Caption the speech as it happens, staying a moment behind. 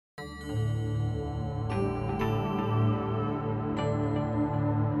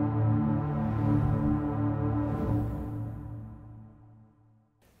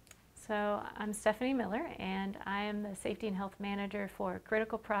So I'm Stephanie Miller, and I am the Safety and Health Manager for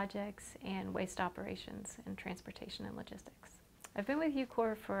Critical Projects and Waste Operations and Transportation and Logistics. I've been with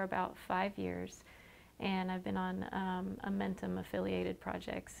UCOR for about 5 years, and I've been on Amentum affiliated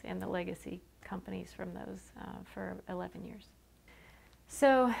projects and the legacy companies from those for 11 years.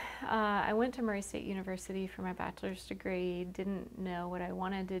 So I went to Murray State University for my bachelor's degree, didn't know what I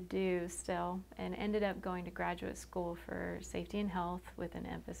wanted to do still, and ended up going to graduate school for safety and health with an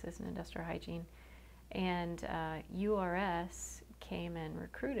emphasis in industrial hygiene. And URS came and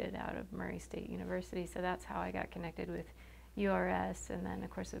recruited out of Murray State University, so that's how I got connected with URS, and then of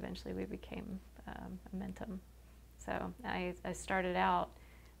course eventually we became Amentum. So I started out,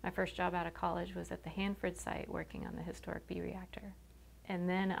 my first job out of college was at the Hanford site working on the historic B reactor. And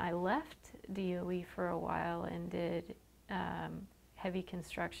then I left DOE for a while and did heavy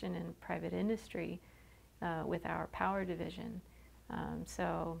construction in private industry with our power division.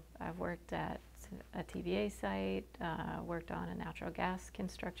 So I've worked at a TVA site, worked on a natural gas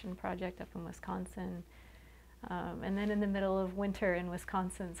construction project up in Wisconsin. And then in the middle of winter in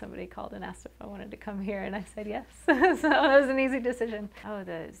Wisconsin, somebody called and asked if I wanted to come here, and I said yes. So it was an easy decision. Oh,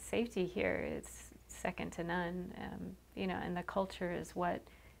 the safety here is second to none, you know, and the culture is what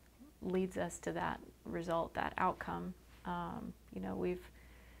leads us to that result, that outcome. You know, we've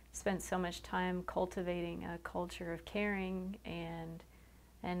spent so much time cultivating a culture of caring, and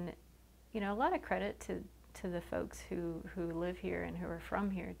you know, a lot of credit to the folks who live here and who are from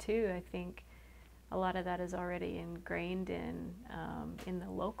here too. I think a lot of that is already ingrained in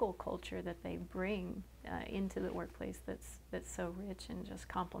the local culture that they bring into the workplace that's so rich and just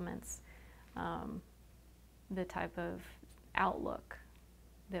complements the type of outlook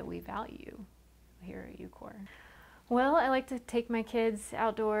that we value here at UCOR. Well, I like to take my kids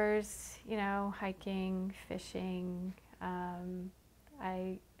outdoors, you know, hiking, fishing.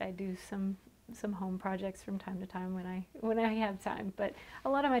 I do some home projects from time to time when I have time, but a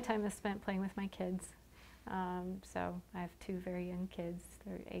lot of my time is spent playing with my kids. So I have 2 very young kids.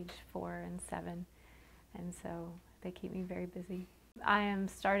 They're age 4 and 7, and so they keep me very busy. I am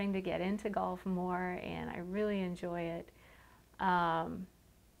starting to get into golf more, and I really enjoy it.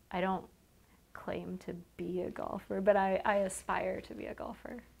 I don't claim to be a golfer, but I aspire to be a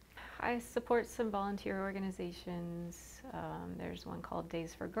golfer. I support some volunteer organizations. There's one called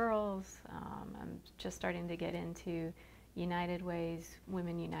Days for Girls. I'm just starting to get into United Way's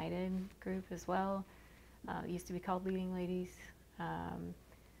Women United group as well. It used to be called Leading Ladies.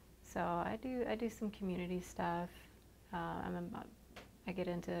 So I do some community stuff. I get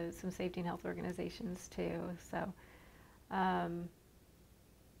into some safety and health organizations too. So, and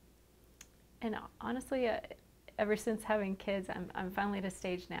honestly, ever since having kids, I'm finally at a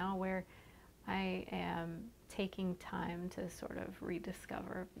stage now where I am taking time to sort of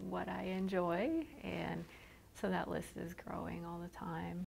rediscover what I enjoy, and so that list is growing all the time.